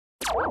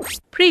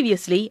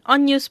Previously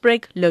on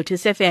Newsbreak,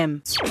 Lotus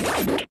FM.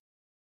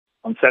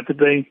 On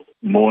Saturday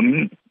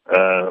morning,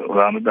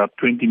 around about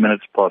 20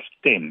 minutes past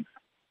 10,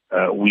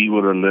 we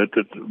were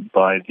alerted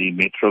by the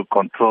Metro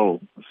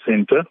Control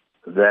Center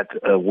that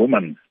a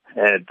woman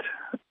had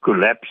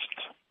collapsed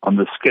on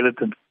the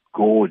Skeleton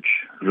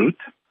Gorge route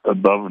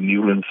above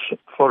Newlands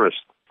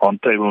Forest on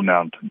Table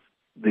Mountain.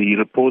 The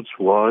reports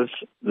was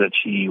that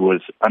she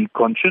was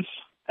unconscious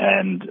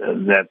and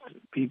that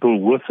people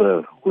with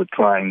her were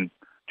trying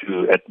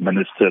to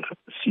administer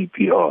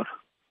CPR.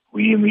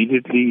 We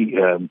immediately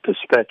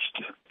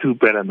dispatched 2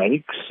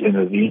 paramedics in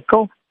a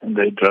vehicle, and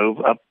they drove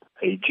up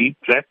a jeep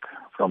track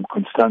from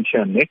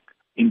Constantia Neck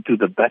into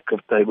the back of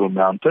Table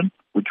Mountain,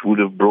 which would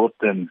have brought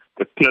them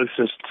the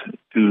closest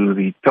to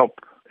the top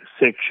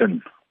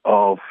section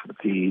of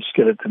the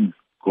Skeleton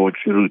Gorge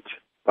route.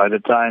 By the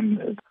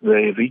time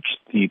they reached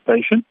the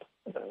patient,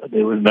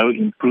 there was no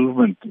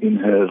improvement in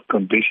her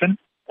condition,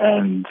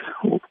 and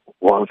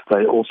whilst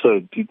they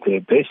also did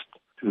their best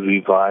to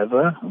revive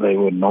her, they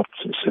were not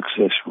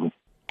successful.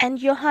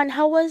 And Johan,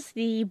 how was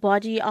the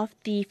body of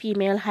the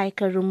female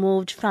hiker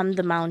removed from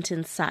the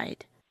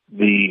mountainside?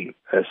 The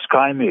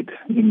SkyMed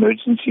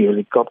emergency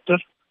helicopter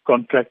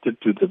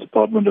contracted to the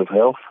Department of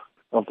Health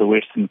of the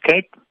Western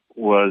Cape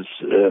was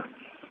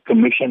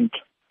commissioned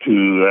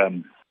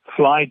to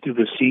fly to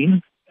the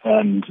scene,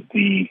 and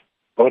the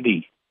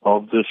body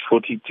of this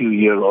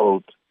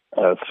 42-year-old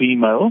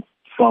female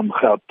from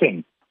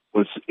Gauteng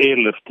was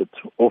airlifted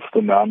off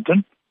the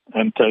mountain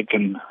and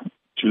taken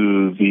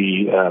to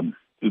the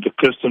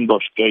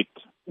Kirstenbosch gate,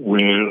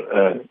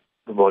 where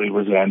the body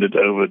was handed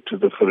over to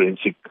the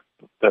forensic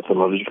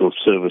pathological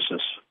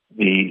services.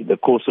 The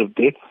cause of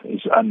death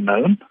is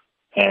unknown,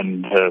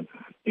 and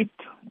it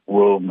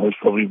will most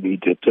probably be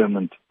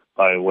determined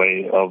by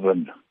way of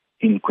an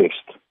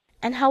inquest.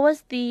 And how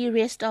was the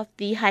rest of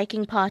the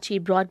hiking party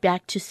brought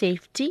back to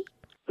safety?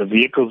 The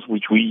vehicles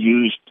which we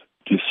used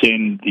to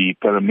send the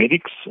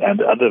paramedics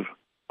and other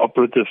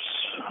operatives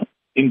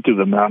into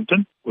the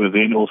mountain were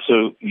then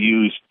also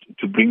used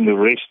to bring the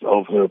rest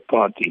of her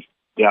party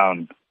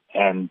down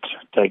and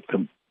take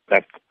them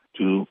back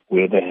to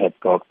where they had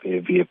parked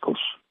their vehicles.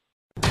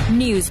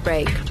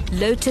 Newsbreak,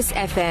 Lotus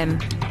FM,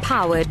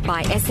 powered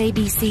by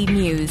SABC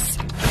News.